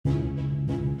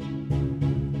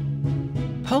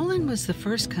Poland was the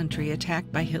first country attacked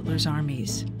by Hitler's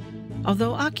armies.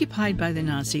 Although occupied by the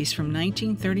Nazis from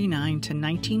 1939 to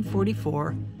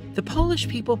 1944, the Polish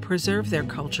people preserved their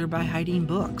culture by hiding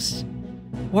books.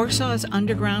 Warsaw's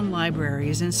underground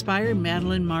libraries inspired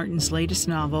Madeline Martin's latest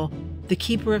novel, The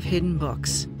Keeper of Hidden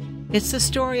Books. It's the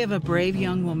story of a brave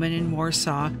young woman in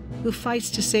Warsaw who fights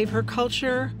to save her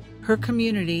culture, her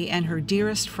community, and her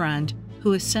dearest friend,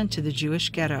 who is sent to the Jewish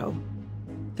ghetto.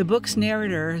 The book's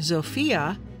narrator,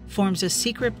 Zofia, forms a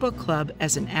secret book club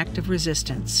as an act of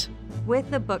resistance. With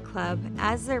the book club,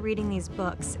 as they're reading these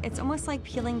books, it's almost like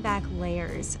peeling back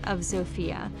layers of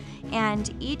Zofia.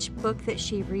 And each book that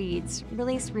she reads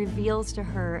really reveals to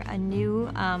her a new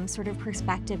sort of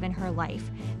perspective in her life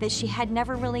that she had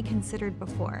never really considered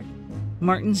before.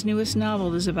 Martin's newest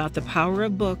novel is about the power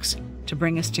of books to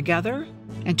bring us together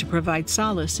and to provide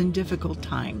solace in difficult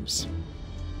times.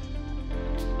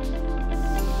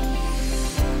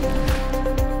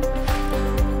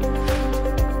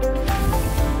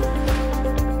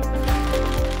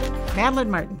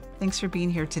 Madeline Martin, thanks for being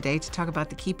here today to talk about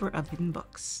The Keeper of Hidden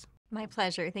Books. My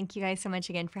pleasure. Thank you guys so much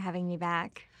again for having me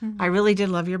back. I really did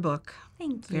love your book.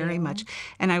 Thank you. Very much.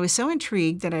 And I was so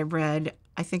intrigued that I read,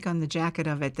 I think on the jacket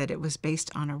of it, that it was based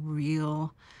on a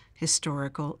real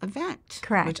historical event.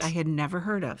 Correct. Which I had never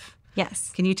heard of.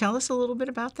 Yes. Can you tell us a little bit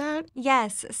about that?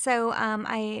 Yes. So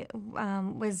I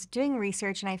was doing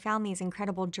research and I found these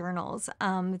incredible journals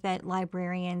that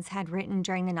librarians had written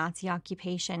during the Nazi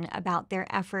occupation about their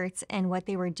efforts and what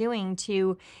they were doing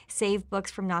to save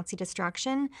books from Nazi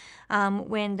destruction.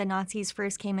 When the Nazis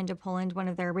first came into Poland, one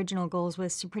of their original goals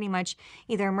was to pretty much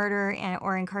either murder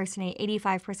or incarcerate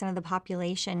 85% of the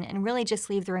population and really just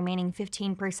leave the remaining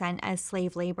 15% as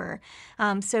slave labor.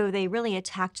 So they really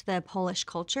attacked the Polish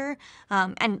culture.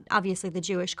 And obviously the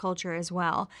Jewish culture as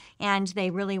well. And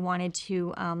they really wanted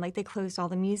to, they closed all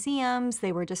the museums,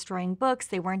 they were destroying books,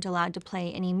 they weren't allowed to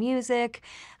play any music,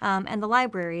 and the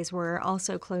libraries were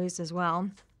also closed as well.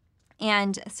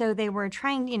 And so they were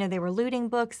trying, they were looting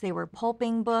books, they were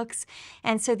pulping books.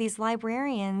 And so these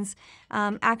librarians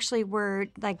actually were,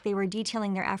 they were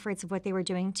detailing their efforts of what they were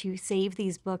doing to save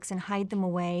these books and hide them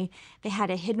away. They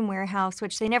had a hidden warehouse,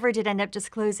 which they never did end up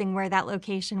disclosing where that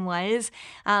location was.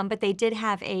 But they did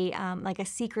have a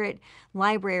secret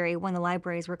library when the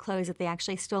libraries were closed that they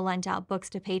actually still lent out books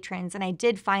to patrons. And I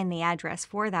did find the address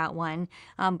for that one,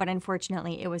 but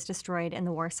unfortunately it was destroyed in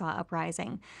the Warsaw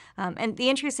Uprising. And the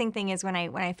interesting thing is when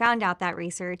I found out that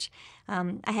research,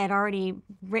 I had already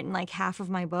written like half of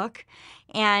my book,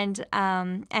 and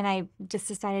I just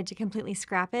decided to completely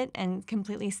scrap it and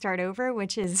completely start over,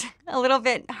 which is a little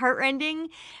bit heartrending,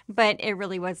 but it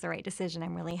really was the right decision.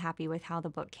 I'm really happy with how the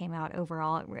book came out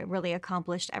overall. It really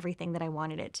accomplished everything that I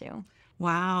wanted it to.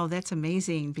 Wow, that's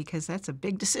amazing because that's a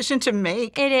big decision to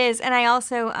make. It is, and I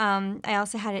also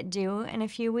had it due in a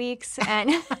few weeks,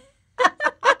 and.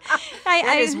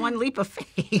 That is one leap of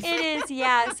faith. It is,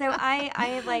 yeah. So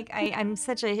I'm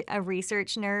such a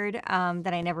research nerd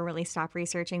that I never really stop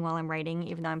researching while I'm writing,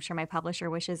 even though I'm sure my publisher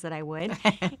wishes that I would.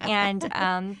 And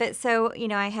but so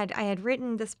I had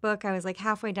written this book. I was like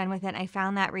halfway done with it. I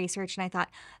found that research, and I thought,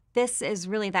 this is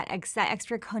really that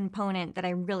extra component that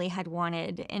I really had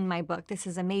wanted in my book. This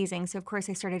is amazing. So, of course,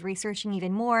 I started researching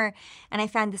even more, and I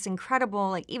found this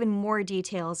incredible, even more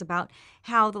details about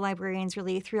how the librarians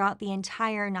really, throughout the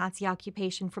entire Nazi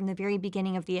occupation, from the very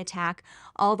beginning of the attack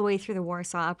all the way through the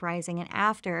Warsaw Uprising and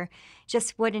after,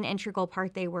 just what an integral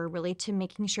part they were really to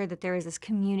making sure that there is this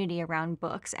community around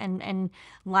books and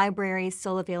libraries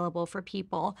still available for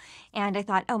people. And I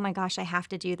thought, oh my gosh, I have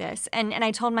to do this. And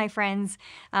I told my friends,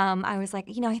 I was like,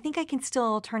 I think I can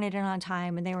still turn it in on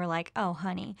time. And they were like, oh,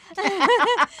 honey,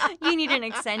 you need an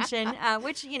extension,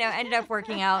 which, ended up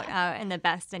working out in the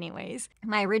best anyways.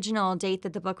 My original date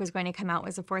that the book was going to come out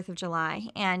was the 4th of July.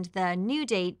 And the new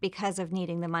date, because of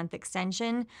needing the month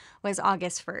extension, was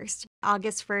August 1st.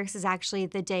 August 1st is actually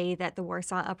the day that the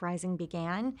Warsaw Uprising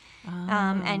began.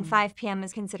 And 5 p.m.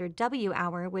 is considered W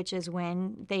hour, which is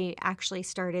when they actually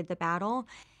started the battle.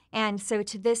 And so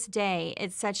to this day,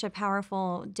 it's such a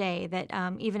powerful day that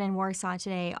even in Warsaw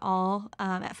today,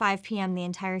 at 5 p.m., the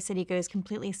entire city goes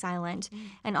completely silent,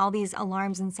 and all these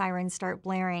alarms and sirens start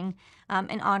blaring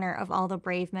in honor of all the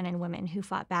brave men and women who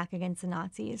fought back against the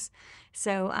Nazis.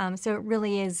 So it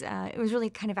really is, it was really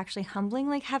kind of actually humbling,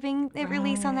 having it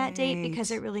release on that date,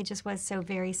 because it really just was so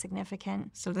very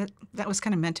significant. So that was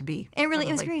kind of meant to be. It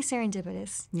was very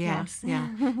serendipitous. Yeah, yes. yeah.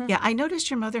 Yeah, I noticed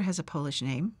your mother has a Polish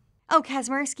name. Oh,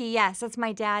 Kazimierski, yes. That's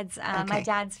my dad's Okay. my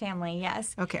dad's family,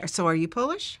 yes. Okay, so are you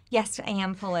Polish? Yes, I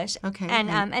am Polish. Okay,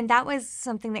 And that was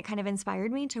something that kind of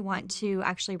inspired me to want to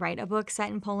actually write a book set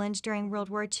in Poland during World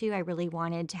War II. I really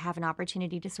wanted to have an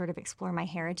opportunity to sort of explore my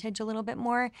heritage a little bit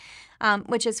more,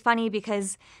 which is funny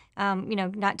because,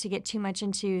 not to get too much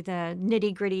into the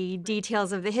nitty-gritty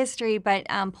details of the history, but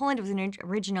Poland was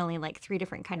originally like 3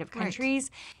 different kind of countries.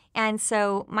 Right. And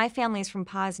so my family is from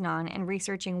Poznan, and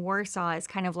researching Warsaw is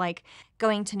kind of like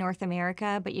going to North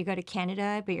America, but you go to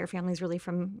Canada, but your family's really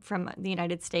from the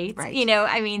United States. Right.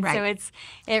 So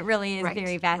it really is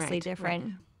very vastly different.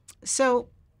 Right. So,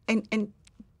 and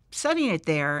studying it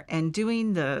there and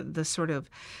doing the sort of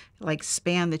like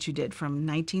span that you did from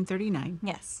 1939 to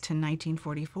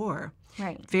 1944.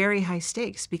 Right. Very high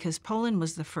stakes because Poland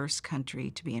was the first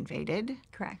country to be invaded.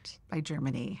 Correct. By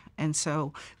Germany. And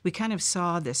so we kind of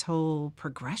saw this whole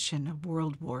progression of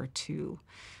World War II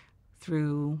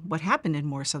through what happened in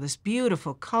Warsaw. This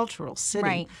beautiful cultural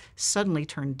city suddenly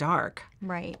turned dark.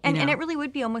 Right. And it really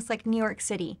would be almost like New York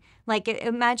City. Like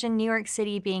imagine New York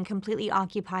City being completely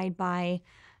occupied by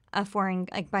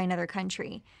by another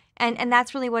country. And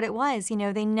that's really what it was.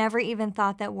 They never even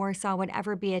thought that Warsaw would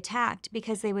ever be attacked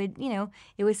because they would,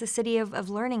 it was a city of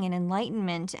learning and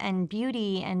enlightenment and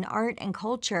beauty and art and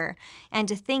culture. And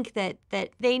to think that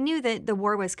they knew that the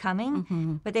war was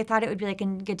coming, but they thought it would be like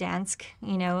in Gdansk,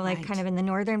 kind of in the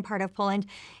northern part of Poland.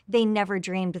 They never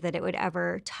dreamed that it would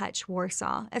ever touch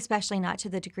Warsaw, especially not to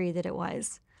the degree that it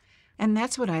was. And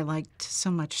that's what I liked so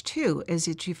much, too, is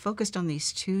that you focused on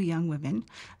these 2 young women,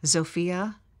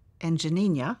 Zofia and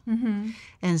Janina. Mm-hmm.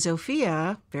 And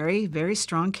Zofia, very, very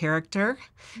strong character,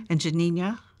 and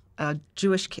Janina, a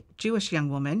Jewish young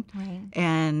woman. Right.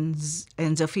 And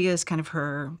Zofia is kind of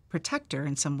her protector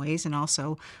in some ways and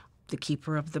also the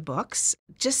keeper of the books.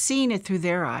 Just seeing it through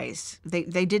their eyes, they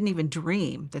didn't even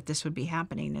dream that this would be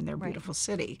happening in their beautiful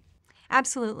city.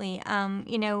 Absolutely.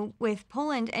 With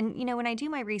Poland, and, when I do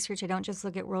my research, I don't just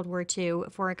look at World War II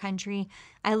for a country.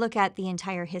 I look at the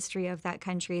entire history of that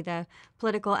country, the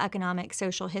political, economic,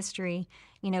 social history,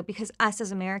 because us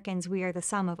as Americans, we are the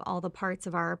sum of all the parts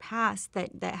of our past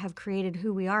that have created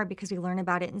who we are because we learn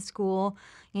about it in school,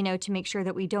 to make sure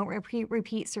that we don't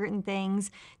repeat certain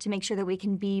things, to make sure that we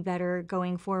can be better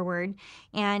going forward.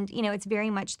 And, it's very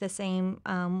much the same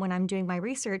when I'm doing my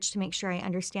research to make sure I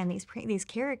understand these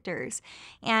characters.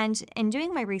 And in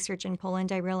doing my research in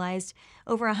Poland, I realized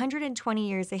over 120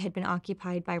 years they had been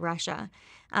occupied by Russia.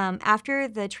 After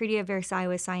the Treaty of Versailles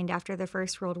was signed after the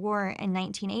First World War in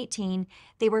 1918,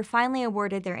 they were finally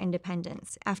awarded their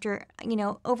independence after,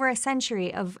 over a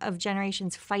century of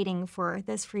generations fighting for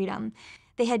this freedom.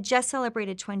 They had just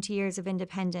celebrated 20 years of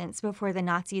independence before the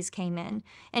Nazis came in.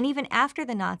 And even after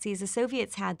the Nazis, the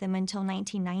Soviets had them until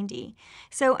 1990.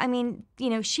 So,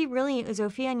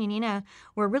 Zofia and Janina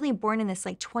were really born in this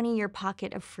 20-year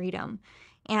pocket of freedom.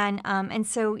 And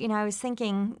so, I was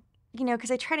thinking,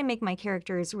 because I try to make my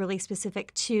characters really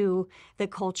specific to the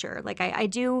culture. Like I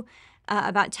do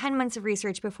about 10 months of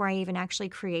research before I even actually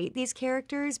create these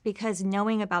characters because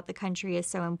knowing about the country is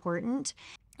so important.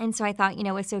 And so I thought,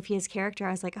 with Zofia's character,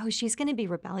 I was like, oh, she's going to be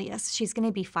rebellious. She's going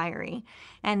to be fiery.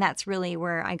 And that's really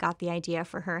where I got the idea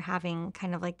for her having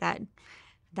kind of like that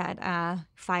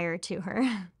fire to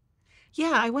her.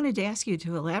 Yeah, I wanted to ask you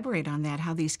to elaborate on that,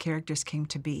 how these characters came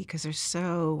to be, because they're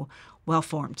so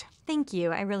well-formed. Thank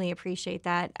you. I really appreciate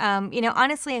that.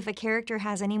 Honestly, if a character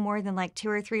has any more than 2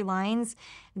 or 3 lines,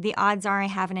 the odds are I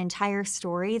have an entire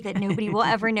story that nobody will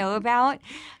ever know about.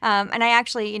 And I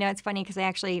actually, it's funny because I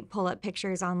actually pull up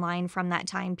pictures online from that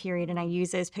time period and I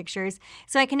use those pictures.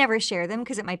 So I can never share them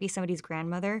because it might be somebody's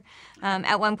grandmother.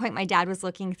 At one point, my dad was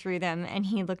looking through them and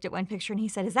he looked at one picture and he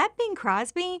said, "Is that Bing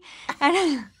Crosby?"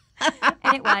 And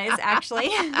it was,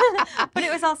 actually. But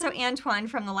it was also Antoine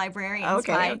from The Librarian's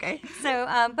Wife. Okay. So,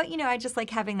 I just like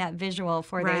having that visual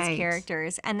for those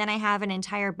characters. And then I have an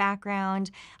entire background.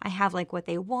 I have, what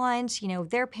they want,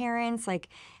 their parents.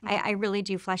 I really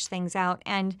do flesh things out.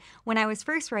 And when I was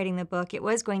first writing the book, it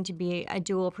was going to be a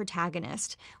dual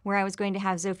protagonist, where I was going to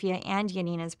have Zofia and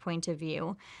Janina's point of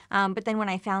view. But then when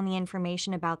I found the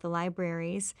information about the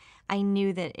libraries, I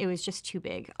knew that it was just too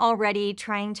big. Already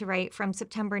trying to write from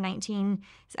September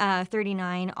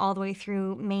 1939 all the way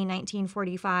through May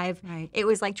 1945, it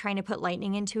was like trying to put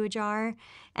lightning into a jar.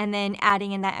 And then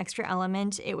adding in that extra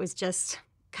element, it was just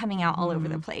coming out all over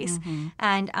the place.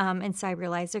 And so I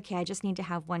realized, okay, I just need to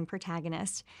have one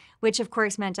protagonist, which of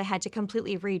course meant I had to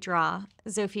completely redraw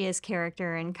Zofia's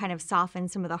character and kind of soften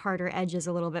some of the harder edges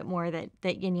a little bit more that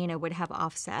Janina would have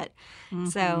offset.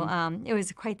 So it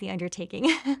was quite the undertaking.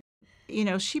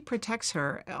 She protects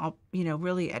her,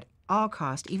 really at all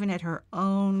costs, even at her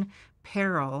own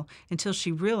peril, until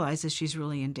she realizes she's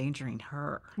really endangering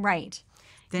her. Right.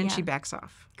 Then Yeah. she backs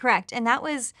off. Correct. And that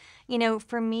was,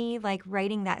 for me, like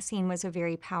writing that scene was a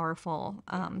very powerful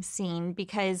scene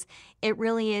because it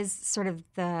really is sort of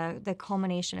the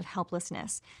culmination of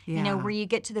helplessness. Yeah. Where you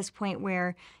get to this point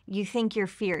where you think you're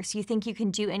fierce, you think you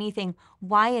can do anything.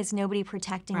 Why is nobody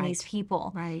protecting these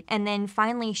people? Right. And then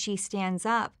finally she stands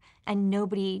up and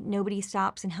nobody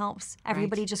stops and helps.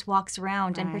 Everybody just walks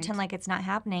around and pretend like it's not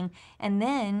happening. And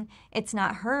then it's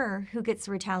not her who gets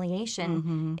the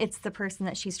retaliation. It's the person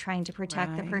that she's trying to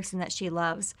protect, the person that she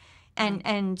loves.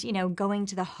 And going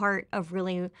to the heart of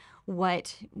really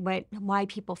why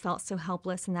people felt so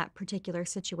helpless in that particular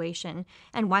situation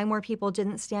and why more people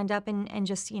didn't stand up and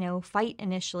just, fight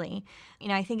initially.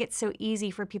 I think it's so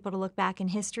easy for people to look back in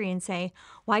history and say,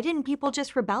 why didn't people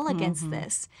just rebel against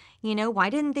this? Why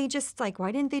didn't they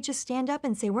just stand up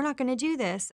and say, we're not going to do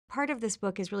this? Part of this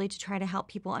book is really to try to help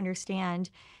people understand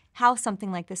how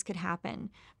something like this could happen.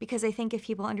 Because I think if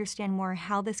people understand more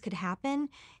how this could happen,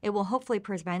 it will hopefully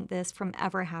prevent this from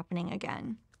ever happening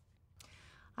again.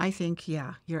 I think,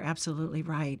 yeah, you're absolutely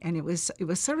right. And it was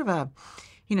sort of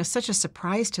such a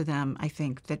surprise to them, I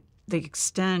think, that the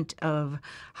extent of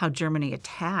how Germany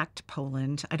attacked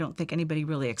Poland, I don't think anybody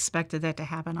really expected that to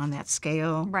happen on that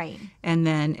scale. Right. And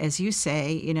then, as you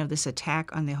say, this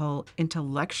attack on the whole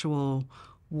intellectual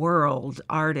world,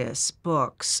 artists,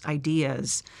 books,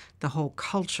 ideas, the whole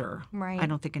culture. Right. I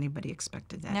don't think anybody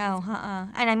expected that. No,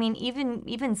 And I mean,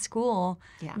 even school,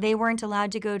 they weren't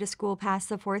allowed to go to school past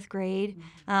the 4th grade.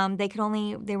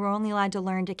 They were only allowed to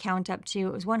learn to count up to,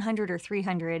 it was 100 or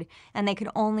 300, and they could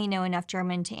only know enough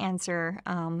German to answer,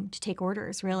 to take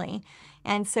orders, really.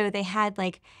 And so they had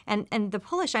and the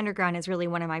Polish underground is really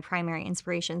one of my primary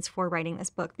inspirations for writing this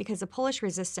book, because the Polish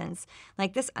resistance,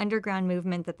 like this underground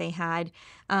movement that they had,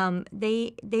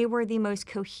 they were the most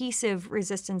cohesive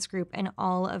resistance group in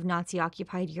all of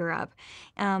Nazi-occupied Europe.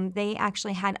 They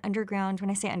actually had underground, when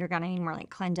I say underground, I mean more like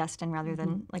clandestine rather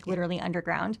than literally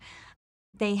underground.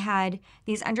 They had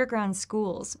these underground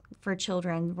schools for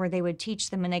children where they would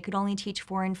teach them, and they could only teach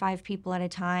 4 and 5 people at a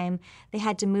time. They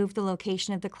had to move the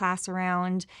location of the class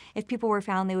around. If people were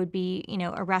found, they would be,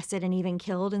 arrested and even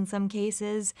killed in some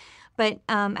cases. But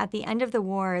at the end of the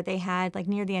war, they had,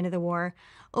 near the end of the war,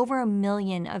 over 1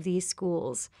 million of these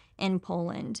schools in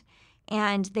Poland.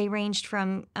 And they ranged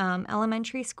from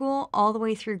elementary school all the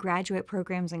way through graduate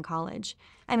programs in college.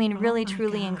 I mean, really,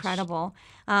 truly incredible.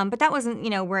 But that wasn't,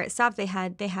 where it stopped. They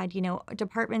had,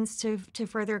 departments to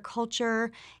further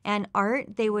culture and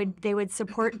art. They would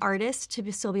support artists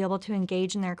to still be able to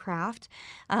engage in their craft,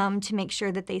 to make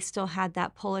sure that they still had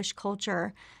that Polish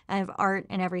culture of art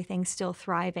and everything still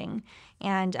thriving.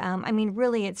 And I mean,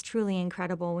 really, it's truly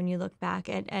incredible when you look back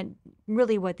at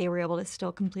really what they were able to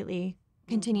still completely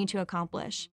continue to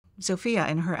accomplish. Zofia,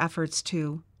 in her efforts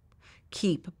to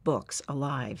keep books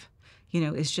alive,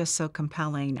 is just so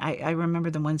compelling. I remember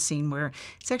the one scene where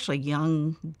it's actually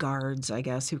young guards, I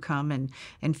guess, who come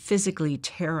and physically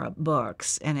tear up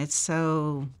books. And it's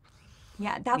so...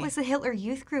 Yeah, that was the Hitler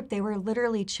Youth Group. They were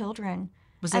literally children.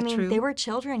 Was that true? They were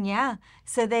children, yeah.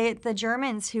 So the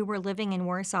Germans who were living in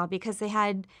Warsaw, because they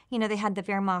had the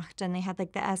Wehrmacht and they had the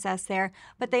SS there,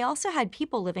 but they also had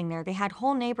people living there. They had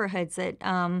whole neighborhoods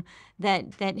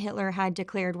that Hitler had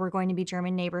declared were going to be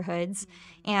German neighborhoods,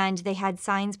 and they had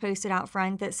signs posted out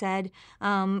front that said,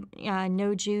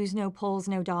 "No Jews, no Poles,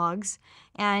 no dogs,"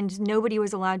 and nobody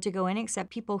was allowed to go in except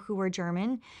people who were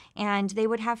German, and they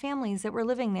would have families that were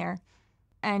living there.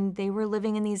 And they were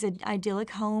living in these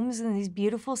idyllic homes and these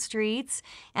beautiful streets,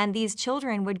 and these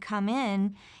children would come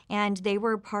in, and they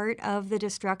were part of the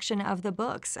destruction of the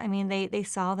books. I mean, they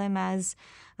saw them as,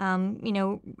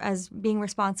 as being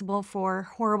responsible for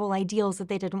horrible ideals that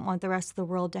they didn't want the rest of the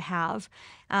world to have,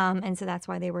 and so that's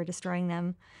why they were destroying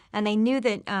them. And they knew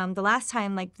that the last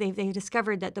time, they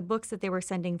discovered that the books that they were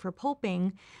sending for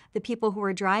pulping, the people who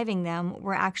were driving them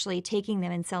were actually taking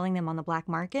them and selling them on the black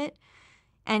market.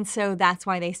 And so that's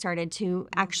why they started to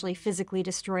actually physically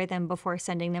destroy them before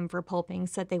sending them for pulping,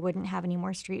 so that they wouldn't have any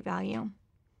more street value.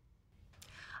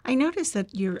 I noticed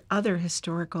that your other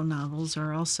historical novels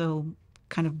are also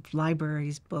kind of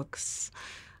libraries, books.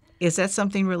 Is that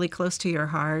something really close to your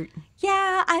heart?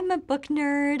 Yeah, I'm a book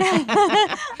nerd.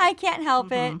 I can't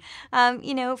help it.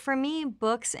 For me,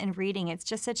 books and reading, it's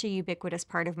just such a ubiquitous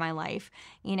part of my life.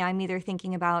 I'm either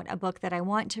thinking about a book that I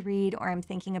want to read, or I'm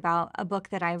thinking about a book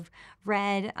that I've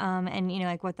read, and,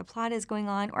 like what the plot is going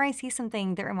on, or I see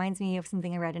something that reminds me of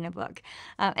something I read in a book.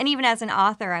 And even as an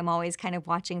author, I'm always kind of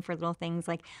watching for little things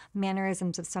like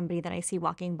mannerisms of somebody that I see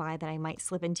walking by that I might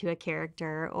slip into a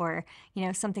character, or,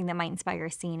 something that might inspire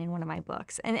a scene in one of my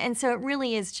books. And so it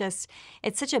really is just,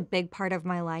 it's such a big part of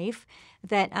my life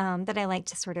that that I like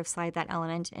to sort of slide that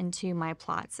element into my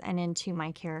plots and into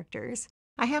my characters.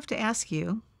 I have to ask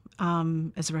you,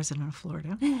 as a resident of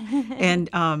Florida,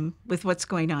 and with what's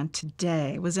going on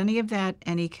today, was any of that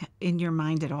in your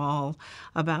mind at all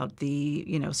about the,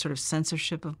 sort of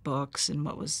censorship of books and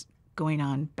what was going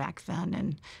on back then,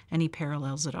 and any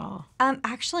parallels at all?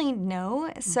 Actually,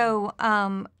 no. So,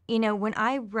 when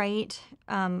I write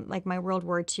like my World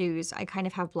War IIs, I kind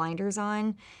of have blinders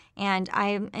on, and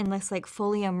I'm in this like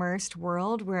fully immersed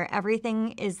world where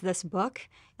everything is this book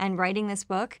and writing this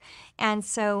book. And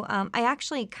so I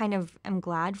actually kind of am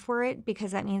glad for it,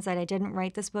 because that means that I didn't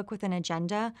write this book with an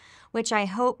agenda, which I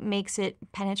hope makes it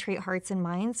penetrate hearts and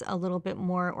minds a little bit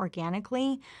more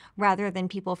organically, rather than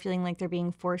people feeling like they're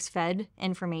being force-fed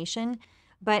information.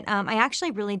 But I actually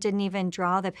really didn't even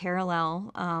draw the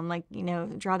parallel,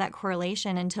 draw that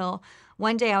correlation until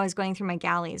one day I was going through my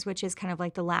galleys, which is kind of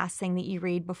like the last thing that you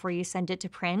read before you send it to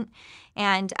print.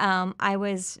 And I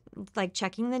was like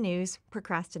checking the news,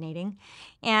 procrastinating,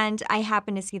 and I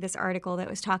happened to see this article that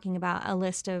was talking about a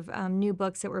list of new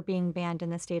books that were being banned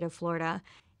in the state of Florida.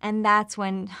 And that's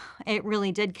when it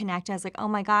really did connect. I was like, oh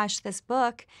my gosh, this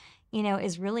book,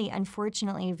 is really,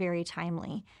 unfortunately, very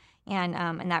timely. And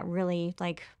that really,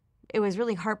 it was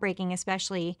really heartbreaking,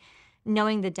 especially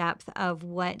knowing the depth of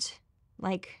what,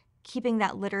 keeping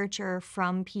that literature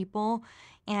from people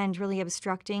and really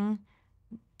obstructing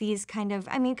these kind of,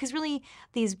 because really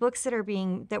these books that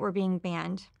were being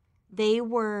banned, they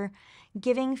were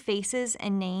giving faces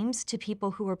and names to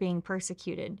people who were being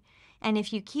persecuted. And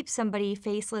if you keep somebody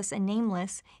faceless and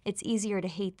nameless, it's easier to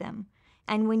hate them.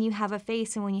 And when you have a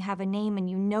face and when you have a name and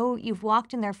you've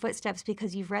walked in their footsteps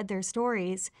because you've read their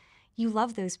stories, you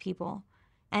love those people.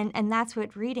 And that's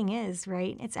what reading is,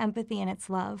 right? It's empathy and it's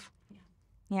love.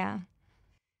 Yeah.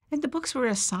 And the books were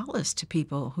a solace to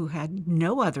people who had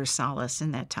no other solace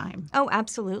in that time. Oh,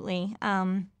 absolutely.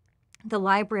 The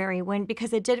library,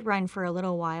 because it did run for a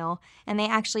little while, and they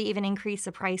actually even increased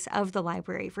the price of the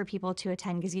library for people to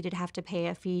attend, because you did have to pay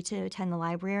a fee to attend the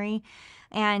library.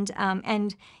 And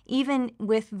even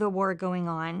with the war going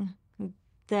on,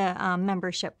 the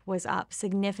membership was up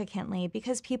significantly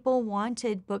because people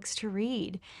wanted books to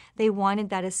read. They wanted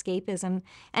that escapism,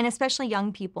 and especially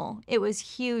young people. It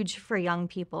was huge for young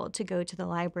people to go to the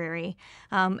library.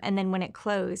 And then when it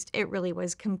closed, it really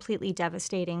was completely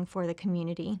devastating for the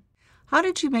community. How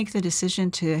did you make the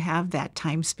decision to have that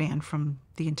time span from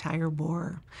the entire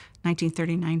war,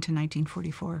 1939 to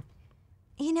 1944?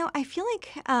 I feel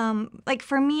like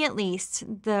for me at least,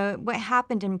 what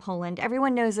happened in Poland,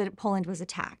 everyone knows that Poland was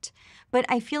attacked. But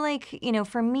I feel like,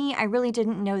 for me, I really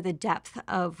didn't know the depth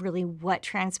of really what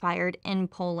transpired in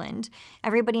Poland.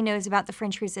 Everybody knows about the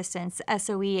French resistance,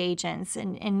 SOE agents,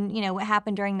 and what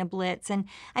happened during the Blitz. And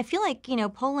I feel like,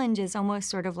 Poland is almost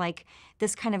sort of like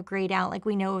this kind of grayed out, like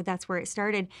we know that's where it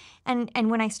started.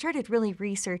 And when I started really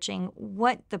researching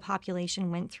what the population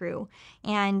went through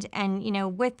and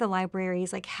with the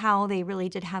libraries, like how they really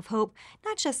did have hope,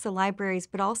 not just the libraries,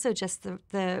 but also just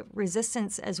the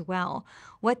resistance as well,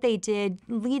 what they did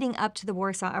leading up to the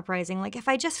Warsaw Uprising. Like if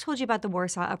I just told you about the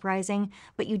Warsaw Uprising,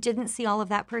 but you didn't see all of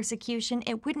that persecution,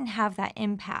 it wouldn't have that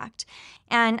impact.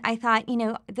 And I thought,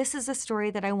 this is a story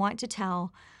that I want to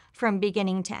tell from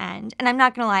beginning to end. And I'm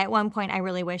not going to lie, at one point I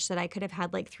really wish that I could have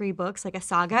had like 3 books, like a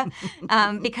saga,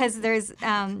 because there's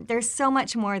so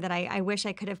much more that I wish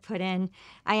I could have put in.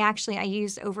 I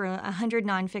used over 100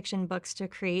 nonfiction books to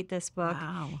create this book.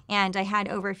 Wow. And I had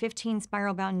over 15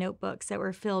 spiral-bound notebooks that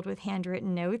were filled with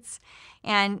handwritten notes.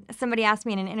 And somebody asked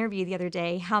me in an interview the other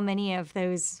day how many of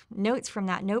those notes from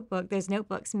those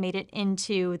notebooks made it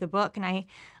into the book. And I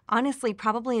honestly,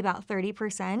 probably about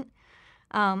 30%.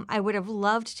 I would have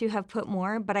loved to have put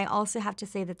more, but I also have to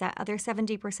say that other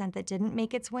 70% that didn't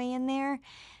make its way in there,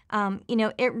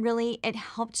 it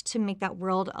helped to make that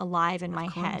world alive in my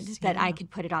head, that I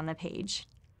could put it on the page.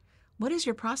 What is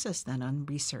your process then on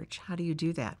research? How do you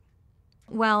do that?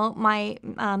 Well, my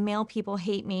mail people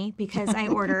hate me because I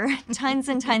order tons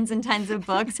and tons and tons of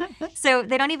books. So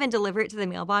they don't even deliver it to the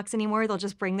mailbox anymore. They'll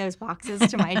just bring those boxes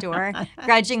to my door,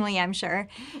 grudgingly, I'm sure.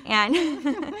 And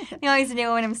they always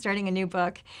know when I'm starting a new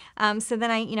book. So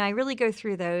then I really go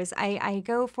through those. I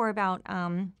go for about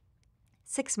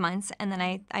 6 months, and then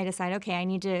I decide, okay, I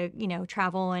need to,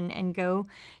 travel and go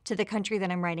to the country that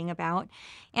I'm writing about.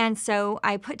 And so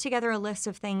I put together a list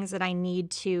of things that I need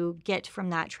to get from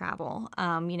that travel,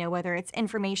 whether it's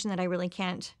information that I really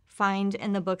can't find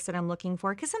in the books that I'm looking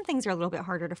for, because some things are a little bit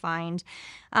harder to find.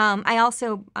 I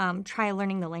also try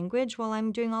learning the language while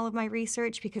I'm doing all of my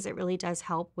research, because it really does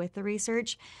help with the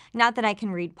research. Not that I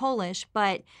can read Polish,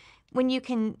 but when you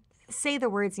can say the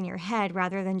words in your head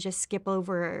rather than just skip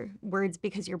over words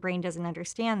because your brain doesn't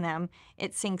understand them,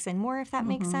 it sinks in more, if that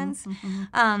makes sense.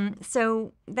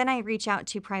 So then I reach out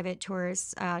to private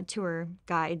tour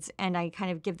guides, and I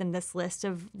kind of give them this list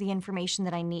of the information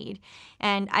that I need.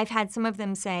 And I've had some of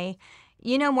them say,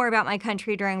 you know more about my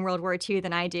country during World War II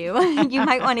than I do. You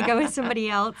might want to go with somebody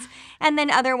else. And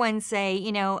then other ones say,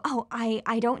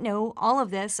 I don't know all of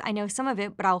this. I know some of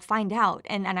it, but I'll find out.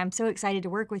 And I'm so excited to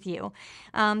work with you.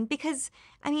 Because,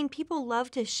 people love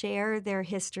to share their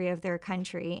history of their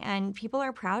country, and people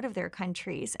are proud of their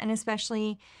countries. And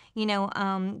especially,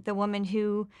 the woman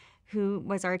who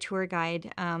was our tour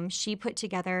guide, she put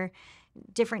together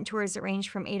different tours that range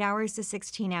from 8 hours to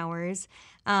 16 hours.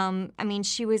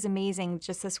 She was amazing,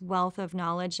 just this wealth of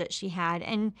knowledge that she had.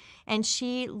 And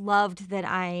she loved that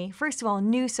I, first of all,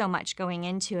 knew so much going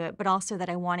into it, but also that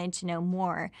I wanted to know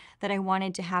more, that I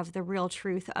wanted to have the real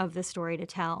truth of the story to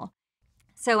tell.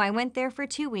 So I went there for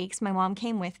 2 weeks. My mom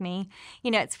came with me.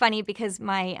 It's funny because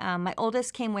my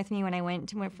oldest came with me when I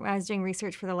was doing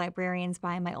research for the Librarians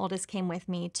Buy. My oldest came with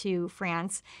me to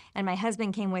France, and my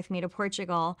husband came with me to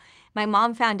Portugal. My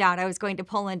mom found out I was going to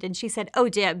Poland, and she said, "Oh,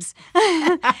 dibs."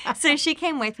 So she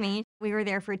came with me. We were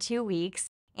there for 2 weeks.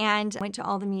 And went to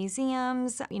all the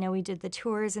museums. We did the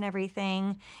tours and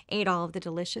everything. Ate all of the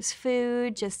delicious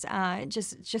food. Just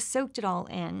soaked it all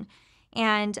in.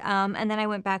 And then I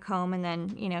went back home, and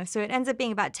then, so it ends up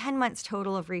being about 10 months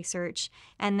total of research.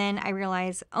 And then I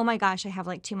realize, oh my gosh, I have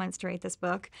like 2 months to write this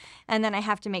book. And then I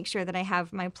have to make sure that I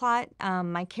have my plot,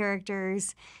 my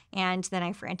characters, and then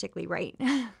I frantically write.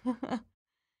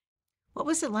 What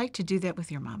was it like to do that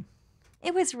with your mom?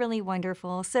 It was really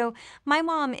wonderful. So my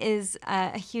mom is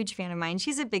a huge fan of mine.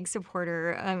 She's a big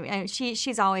supporter.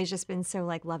 She's always just been so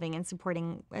loving and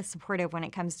supportive when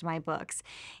it comes to my books.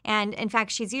 And in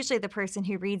fact, she's usually the person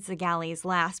who reads the galleys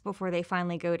last before they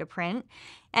finally go to print.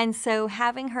 And so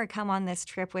having her come on this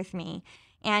trip with me,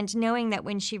 and knowing that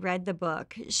when she read the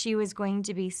book, she was going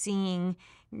to be seeing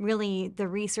really the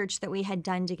research that we had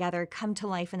done together come to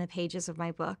life in the pages of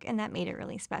my book, and that made it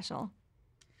really special.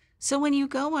 So when you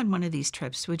go on one of these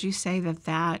trips, would you say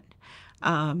that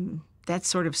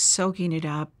sort of soaking it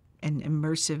up and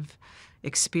immersive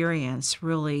experience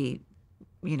really,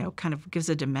 kind of gives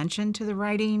a dimension to the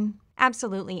writing?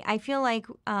 Absolutely. I feel like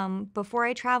before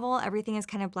I travel, everything is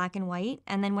kind of black and white.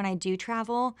 And then when I do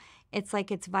travel,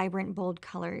 it's vibrant, bold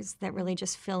colors that really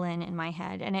just fill in my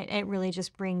head. And it really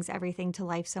just brings everything to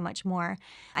life so much more.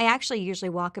 I actually usually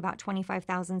walk about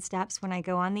 25,000 steps when I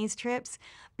go on these trips,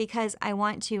 because I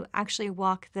want to actually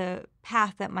walk the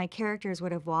path that my characters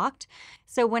would have walked.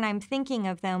 So when I'm thinking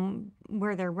of them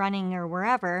where they're running or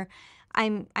wherever,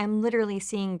 I'm literally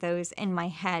seeing those in my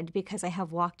head because I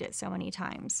have walked it so many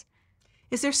times.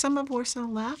 Is there some of Warsaw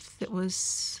left that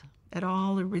was at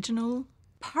all original?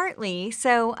 Partly.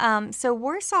 So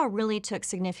Warsaw really took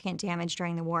significant damage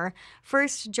during the war.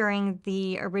 First, during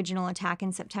the original attack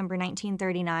in September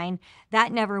 1939,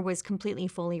 that never was completely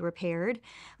fully repaired.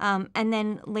 And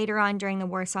then later on during the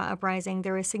Warsaw Uprising,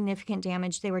 there was significant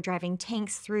damage. They were driving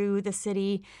tanks through the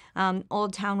city.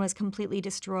 Old Town was completely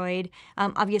destroyed.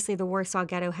 Obviously, the Warsaw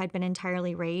Ghetto had been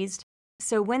entirely razed.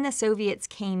 So when the Soviets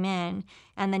came in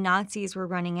and the Nazis were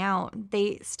running out,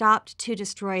 they stopped to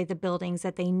destroy the buildings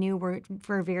that they knew were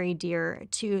very dear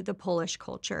to the Polish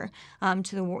culture, to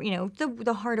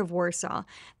the heart of Warsaw.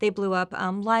 They blew up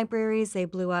libraries. They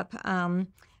blew up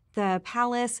the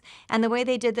palace. And the way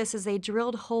they did this is they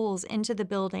drilled holes into the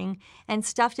building and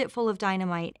stuffed it full of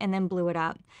dynamite and then blew it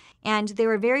up. And they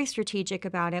were very strategic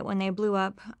about it. When they blew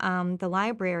up the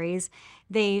libraries,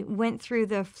 they went through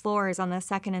the floors on the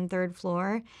second and third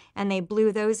floor, and they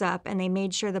blew those up, and they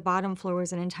made sure the bottom floor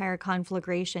was an entire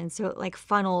conflagration. So it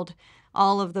funneled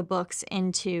all of the books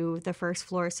into the first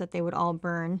floor so that they would all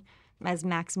burn as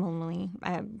maximally,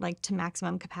 to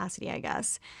maximum capacity, I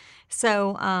guess.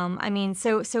 So,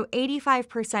 so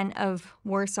 85% of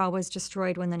Warsaw was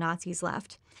destroyed when the Nazis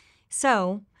left.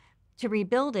 So to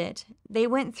rebuild it, they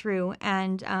went through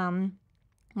and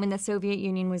when the Soviet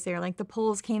Union was there, like the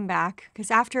Poles came back,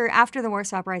 because after the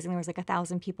Warsaw Uprising, there was like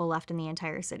 1,000 people left in the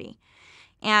entire city.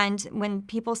 And when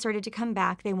people started to come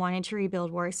back, they wanted to rebuild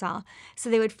Warsaw. So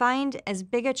they would find as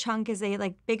big a chunk as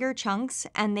bigger chunks,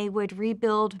 and they would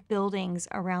rebuild buildings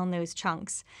around those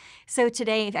chunks. So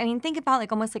today, I mean, think about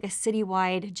like almost like a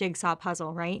citywide jigsaw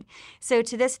puzzle, right? So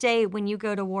to this day, when you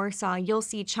go to Warsaw, you'll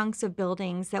see chunks of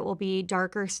buildings that will be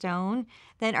darker stone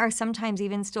that are sometimes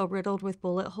even still riddled with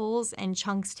bullet holes and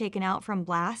chunks taken out from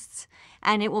blasts.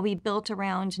 And it will be built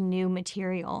around new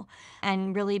material.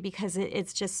 And really because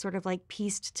it's just sort of like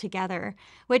pieced together,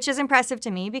 which is impressive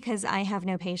to me because I have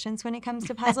no patience when it comes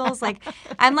to puzzles. Like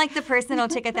I'm like the person that'll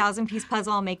take a 1,000-piece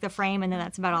puzzle, I'll make the frame, and then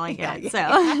that's about all I get.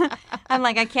 So I'm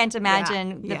like, I can't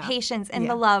imagine the patience and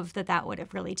the love that would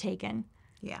have really taken.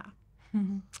 Yeah.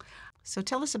 Mm-hmm. So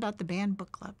tell us about the band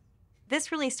book club. This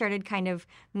really started kind of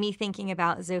me thinking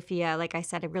about Zofia, like I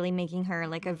said, really making her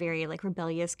like a very like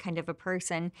rebellious kind of a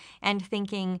person, and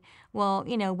thinking, well,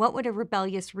 you know, what would a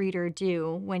rebellious reader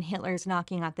do when Hitler's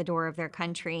knocking at the door of their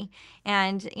country?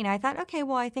 And, you know, I thought, okay,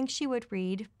 well, I think she would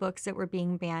read books that were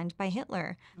being banned by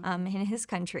Hitler in his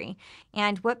country.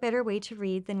 And what better way to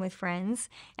read than with friends?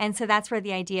 And so that's where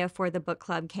the idea for the book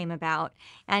club came about.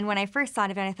 And when I first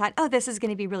thought of it, I thought, oh, this is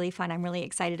going to be really fun. I'm really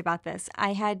excited about this.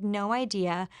 I had no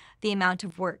idea the amount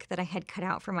of work that I had cut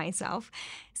out for myself.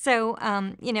 So,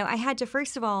 you know, I had to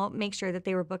first of all make sure that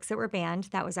they were books that were banned.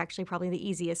 That was actually probably the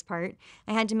easiest part.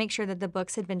 I had to make sure that the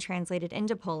books had been translated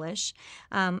into Polish.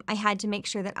 I had to make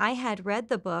sure that I had read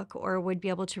the book or would be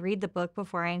able to read the book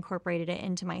before I incorporated it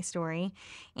into my story.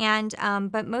 And,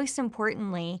 but most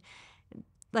importantly,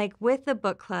 like with the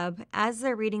book club, as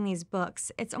they're reading these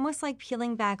books, it's almost like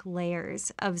peeling back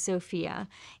layers of Zofia.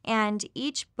 And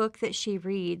each book that she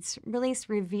reads really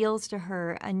reveals to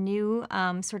her a new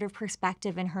sort of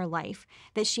perspective in her life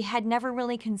that she had never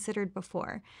really considered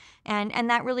before. And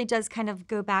that really does kind of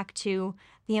go back to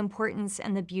the importance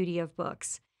and the beauty of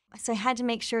books. So I had to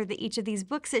make sure that each of these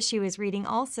books that she was reading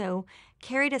also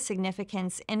carried a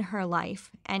significance in her life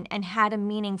and had a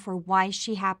meaning for why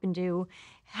she happened to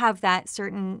have that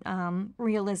certain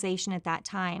realization at that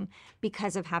time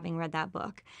because of having read that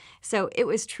book. So it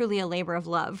was truly a labor of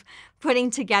love putting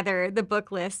together the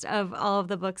book list of all of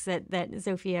the books that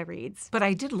Zofia reads. But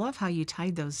I did love how you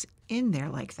tied those in there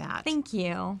like that. Thank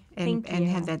you. And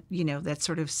had that, you know, that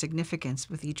sort of significance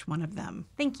with each one of them.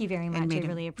 Thank you very much. I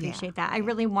really appreciate that. I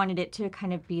really wanted it to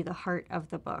kind of be the heart of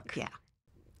the book. Yeah.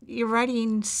 Your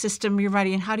writing system,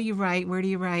 how do you write? Where do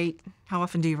you write? How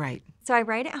often do you write? So I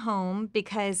write at home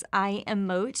because I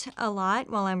emote a lot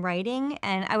while I'm writing,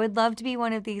 and I would love to be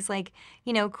one of these, like,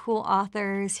 you know, cool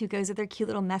authors who goes with their cute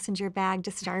little messenger bag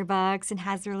to Starbucks and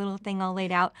has their little thing all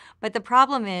laid out. But the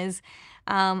problem is,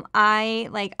 I'll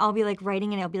be like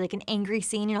writing and it'll be like an angry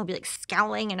scene and I'll be like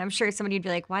scowling, and I'm sure somebody would be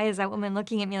like, why is that woman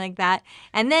looking at me like that?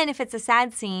 And then if it's a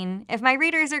sad scene, if my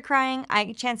readers are crying,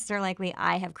 chances are likely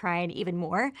I have cried even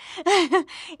more.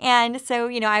 And so,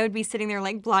 you know, I would be sitting there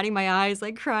like blotting my eyes,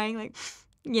 like crying, like,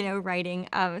 you know, writing.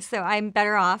 So I'm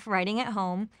better off writing at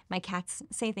home. My cats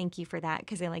say thank you for that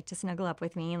because they like to snuggle up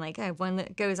with me. Like I have one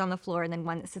that goes on the floor and then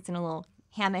one that sits in a little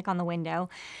hammock on the window.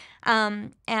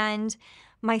 And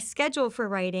my schedule for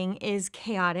writing is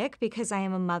chaotic because I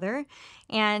am a mother,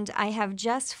 and I have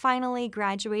just finally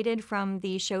graduated from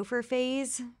the chauffeur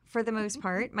phase for the most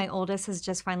part. My oldest has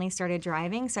just finally started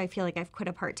driving, so I feel like I've quit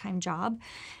a part-time job.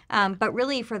 But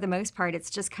really, for the most part, it's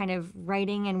just kind of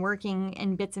writing and working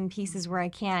in bits and pieces where I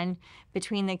can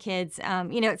between the kids.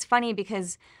 You know, it's funny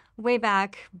because way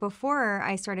back before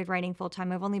I started writing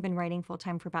full-time, I've only been writing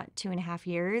full-time for about 2.5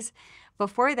 years.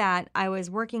 Before that, I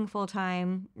was working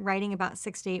full-time, writing about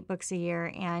 6 to 8 books a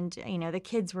year, and, you know, the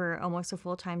kids were almost a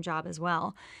full-time job as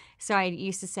well. So I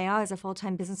used to say, oh, I was a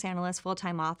full-time business analyst,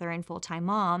 full-time author, and full-time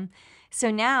mom. So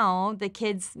now the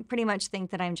kids pretty much think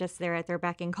that I'm just there at their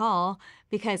beck and call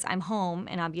because I'm home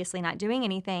and obviously not doing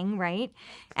anything, right?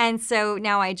 And so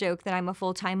now I joke that I'm a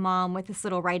full-time mom with this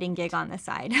little writing gig on the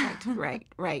side. Right.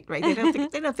 They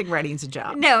don't think writing's a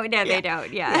job. No, they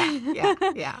don't. Yeah.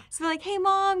 So they're like, hey,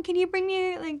 Mom, can you bring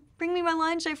me my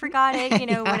lunch? I forgot it, you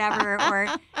know, whatever, or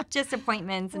just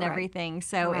appointments and everything.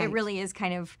 So it really is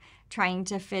kind of trying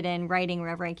to fit in writing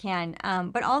wherever I can.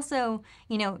 But also,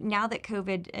 you know, now that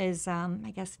COVID is,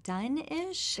 I guess,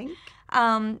 done-ish,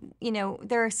 you know,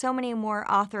 there are so many more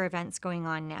author events going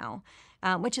on now.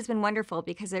 Which has been wonderful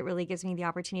because it really gives me the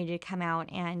opportunity to come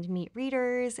out and meet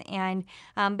readers. And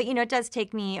but, you know, it does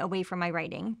take me away from my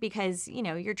writing because, you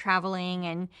know, you're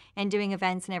traveling and doing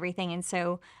events and everything. And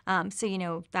so, you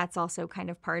know, that's also kind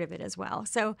of part of it as well.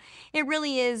 So it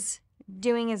really is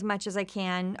doing as much as I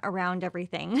can around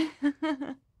everything.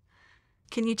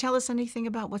 Can you tell us anything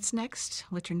about what's next,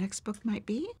 what your next book might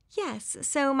be? Yes.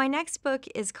 So my next book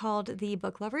is called The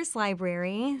Book Lover's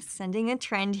Library, sending a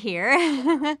trend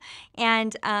here.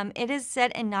 And it is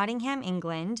set in Nottingham,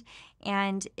 England.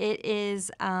 And it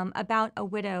is about a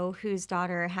widow whose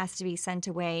daughter has to be sent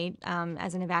away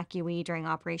as an evacuee during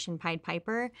Operation Pied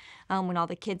Piper when all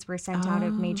the kids were sent out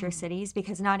of major cities,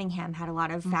 because Nottingham had a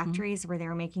lot of factories where they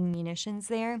were making munitions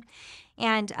there.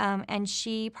 And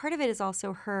part of it is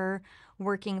also her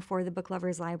working for the Book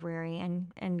Lover's Library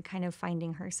and kind of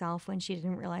finding herself when she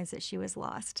didn't realize that she was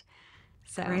lost.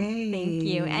 So thank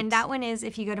you. And that one is,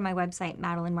 if you go to my website,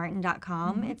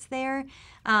 madelinemartin.com, it's there.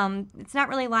 It's not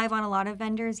really live on a lot of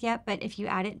vendors yet, but if you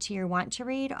add it to your want to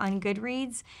read on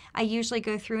Goodreads, I usually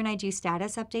go through and I do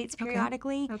status updates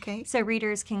periodically. Okay. So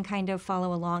readers can kind of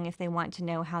follow along if they want to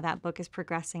know how that book is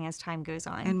progressing as time goes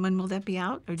on. And when will that be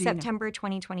out? Or do September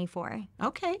 2024.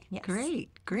 Okay. Yes. Great.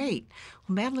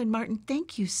 Well, Madeline Martin,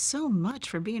 thank you so much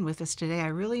for being with us today. I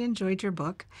really enjoyed your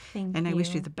book. Thank you. And I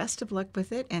wish you the best of luck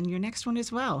with it and your next one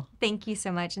as well. Thank you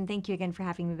so much. And thank you again for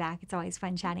having me back. It's always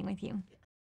fun chatting with you.